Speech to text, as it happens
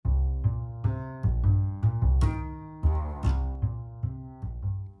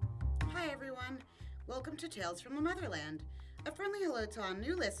Welcome to Tales from the Motherland. A friendly hello to all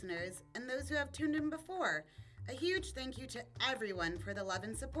new listeners and those who have tuned in before. A huge thank you to everyone for the love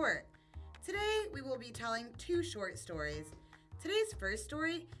and support. Today, we will be telling two short stories. Today's first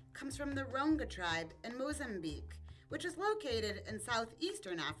story comes from the Ronga tribe in Monzambiqe, which is located in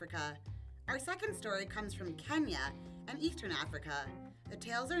Southeastern Africa. Our second story comes from Kenya and Eastern Africa. The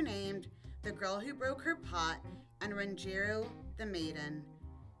tales are named The Girl Who Broke Her Pot and Wanjiru the Maiden.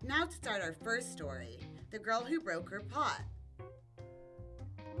 Now to start our first story, The Girl Who Broke Her Pot.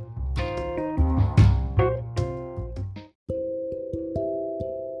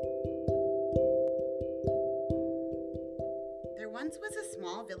 There once was a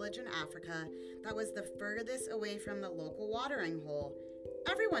small village in Africa that was the furthest away from the local watering hole.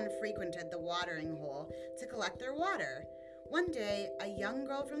 Everyone frequented the watering hole to collect their water. One day, a young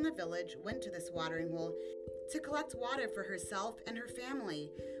girl from the village went to this watering hole to collect water for herself and her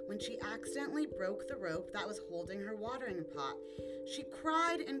family when she accidentally broke the rope that was holding her watering pot. She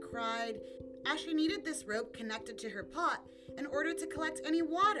cried and cried as she needed this rope connected to her pot in order to collect any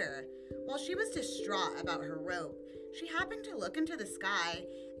water. While she was distraught about her rope, she happened to look into the sky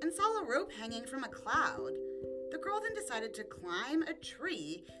and saw a rope hanging from a cloud. The girl then decided to climb a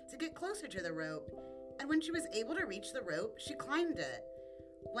tree to get closer to the rope, and when she was able to reach the rope, she climbed it.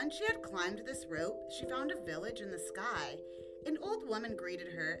 Once she had climbed this rope, she found a village in the sky. An old woman greeted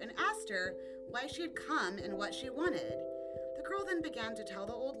her and asked her why she had come and what she wanted. The girl then began to tell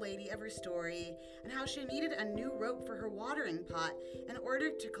the old lady of her story and how she needed a new rope for her watering pot in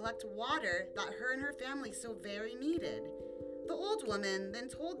order to collect water that her and her family so very needed. The old woman then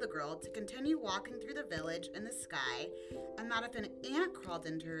told the girl to continue walking through the village in the sky, and that if an ant crawled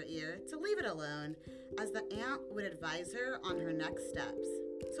into her ear, to leave it alone, as the ant would advise her on her next steps.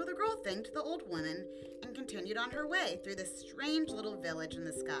 So the girl thanked the old woman and continued on her way through this strange little village in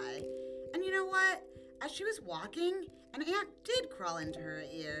the sky. And you know what? As she was walking, an ant did crawl into her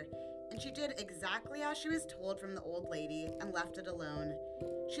ear, and she did exactly as she was told from the old lady and left it alone.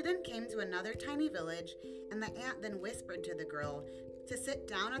 She then came to another tiny village, and the ant then whispered to the girl to sit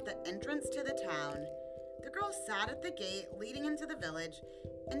down at the entrance to the town. The girl sat at the gate leading into the village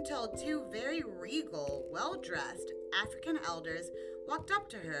until two very regal, well-dressed African elders walked up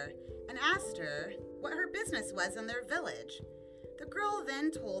to her and asked her what her business was in their village. The girl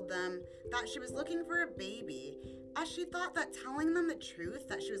then told them that she was looking for a baby, as she thought that telling them the truth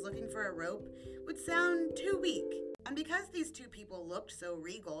that she was looking for a rope would sound too weak. And because these two people looked so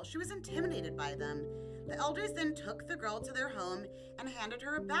regal, she was intimidated by them. The elders then took the girl to their home and handed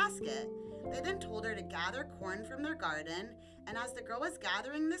her a basket. They then told her to gather corn from their garden, and as the girl was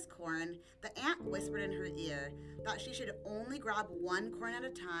gathering this corn, the ant whispered in her ear that she should only grab one corn at a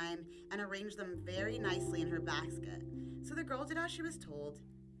time and arrange them very nicely in her basket. So the girl did as she was told.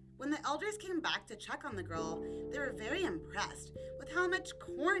 When the elders came back to check on the girl, they were very impressed with how much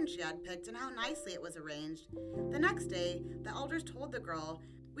corn she had picked and how nicely it was arranged. The next day, the elders told the girl,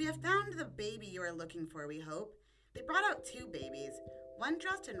 "We have found the baby you are looking for, we hope." They brought out two babies, one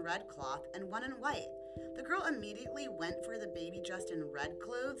dressed in red cloth and one in white. The girl immediately went for the baby dressed in red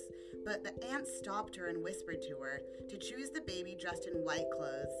clothes, but the ant stopped her and whispered to her to choose the baby dressed in white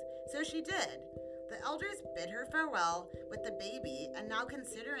clothes. So she did. The elders bid her farewell with the baby, and now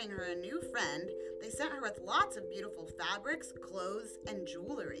considering her a new friend, they sent her with lots of beautiful fabrics, clothes, and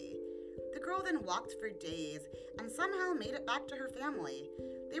jewelry. The girl then walked for days and somehow made it back to her family.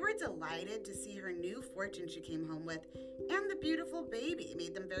 They were delighted to see her new fortune she came home with, and the beautiful baby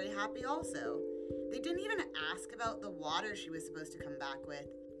made them very happy also. They didn't even ask about the water she was supposed to come back with.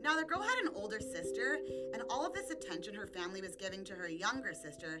 Now, the girl had an older sister, and all of this attention her family was giving to her younger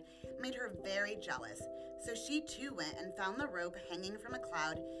sister made her very jealous. So she too went and found the rope hanging from a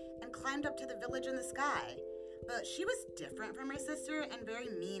cloud and climbed up to the village in the sky. But she was different from her sister and very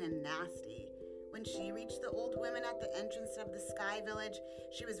mean and nasty. When she reached the old woman at the entrance of the sky village,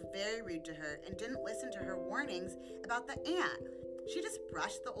 she was very rude to her and didn't listen to her warnings about the ant. She just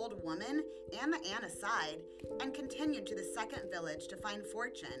brushed the old woman and the ant aside and continued to the second village to find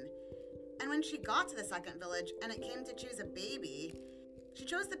fortune. And when she got to the second village and it came to choose a baby, she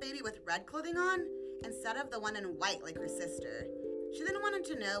chose the baby with red clothing on instead of the one in white like her sister. She then wanted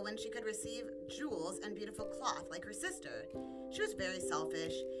to know when she could receive jewels and beautiful cloth like her sister. She was very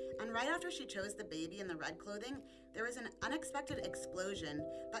selfish, and right after she chose the baby in the red clothing, there was an unexpected explosion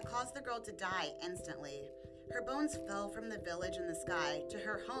that caused the girl to die instantly. Her bones fell from the village in the sky to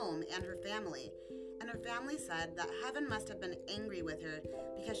her home and her family, and her family said that heaven must have been angry with her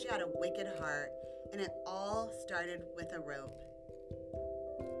because she had a wicked heart, and it all started with a rope.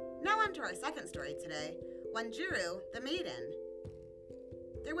 Now on to our second story today, Wanjiru the Maiden.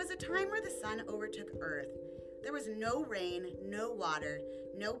 There was a time where the sun overtook Earth. There was no rain, no water,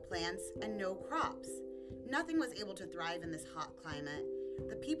 no plants, and no crops. Nothing was able to thrive in this hot climate.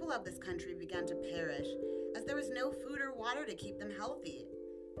 The people of this country began to perish, as there was no food or water to keep them healthy.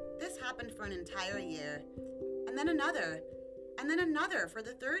 This happened for an entire year, and then another for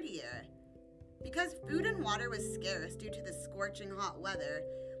the third year. Because food and water was scarce due to the scorching hot weather,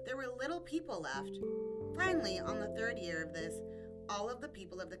 there were little people left. Finally, on the third year of this, all of the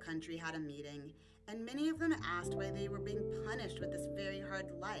people of the country had a meeting, and many of them asked why they were being punished with this very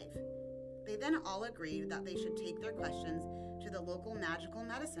hard life. They then all agreed that they should take their questions to the local magical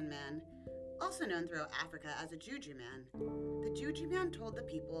medicine man, also known throughout Africa as a juju man. The juju man told the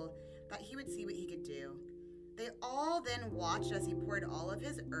people that he would see what he could do. They all then watched as he poured all of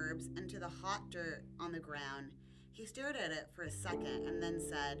his herbs into the hot dirt on the ground. He stared at it for a second and then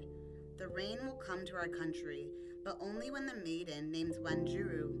said, "The rain will come to our country, but only when the maiden named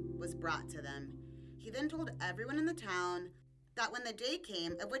Wanjiru was brought to them." He then told everyone in the town that when the day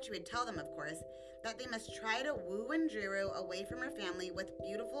came, of which he would tell them, of course, that they must try to woo Wanjiru away from her family with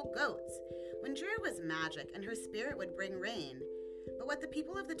beautiful goats. Wanjiru was magic, and her spirit would bring rain. But what the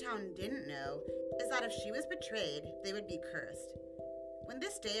people of the town didn't know is that if she was betrayed, they would be cursed. When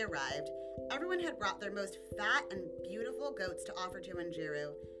this day arrived, everyone had brought their most fat and beautiful goats to offer to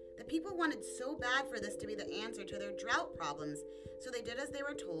Wanjiru. The people wanted so bad for this to be the answer to their drought problems, so they did as they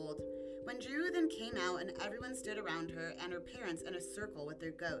were told. Wanjiru then came out and everyone stood around her and her parents in a circle with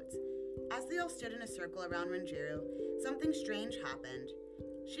their goats. As they all stood in a circle around Wanjiru, something strange happened.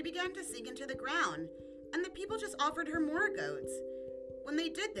 She began to sink into the ground, and the people just offered her more goats. When they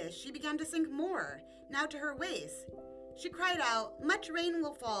did this, she began to sink more, now to her waist. She cried out, "Much rain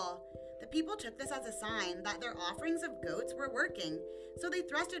will fall." The people took this as a sign that their offerings of goats were working, so they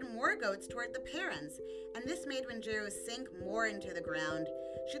thrusted more goats toward the parents, and this made Wanjiru sink more into the ground.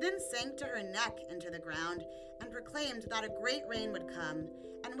 She then sank to her neck into the ground and proclaimed that a great rain would come,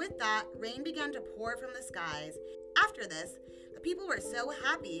 and with that, rain began to pour from the skies. After this, the people were so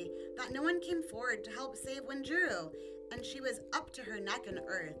happy that no one came forward to help save Wanjiru, and she was up to her neck in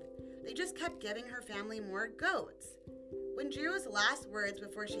earth. They just kept giving her family more goats. Wanjiru's last words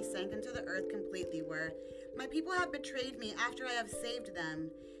before she sank into the earth completely were, "My people have betrayed me after I have saved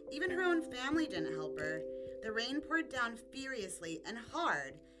them." Even her own family didn't help her. The rain poured down furiously and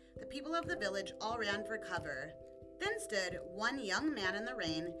hard. The people of the village all ran for cover. Then stood one young man in the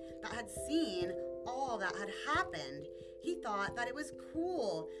rain that had seen all that had happened. He thought that it was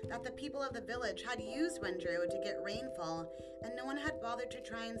cool that the people of the village had used Wanjiru to get rainfall, and no one had bothered to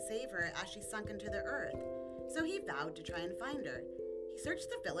try and save her as she sunk into the earth. So he vowed to try and find her. He searched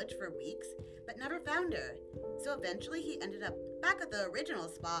the village for weeks, but never found her. So eventually he ended up back at the original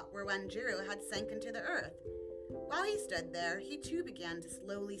spot where Wanjiru had sank into the earth. While he stood there, he too began to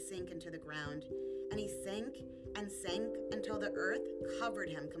slowly sink into the ground, and he sank and sank until the earth covered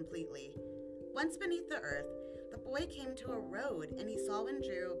him completely. Once beneath the earth, the boy came to a road, and he saw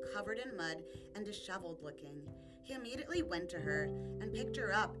Wanjiru covered in mud and disheveled looking. He immediately went to her and picked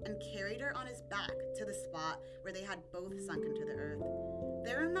her up and carried her on his back to the spot where they had both sunk into the earth.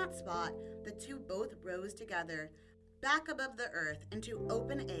 There in that spot, the two both rose together, back above the earth into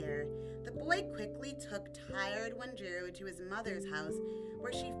open air. The boy quickly took tired Wanjiru to his mother's house,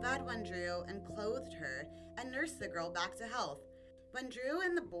 where she fed Wanjiru and clothed her and nursed the girl back to health. Wanjiru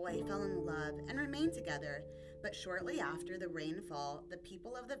and the boy fell in love and remained together, but shortly after the rainfall, the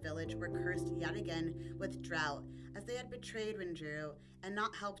people of the village were cursed yet again with drought, as they had betrayed Wanjiru and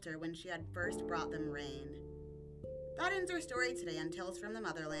not helped her when she had first brought them rain. That ends our story today on Tales from the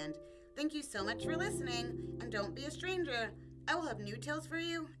Motherland. Thank you so much for listening, and don't be a stranger. I will have new tales for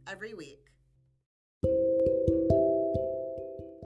you every week.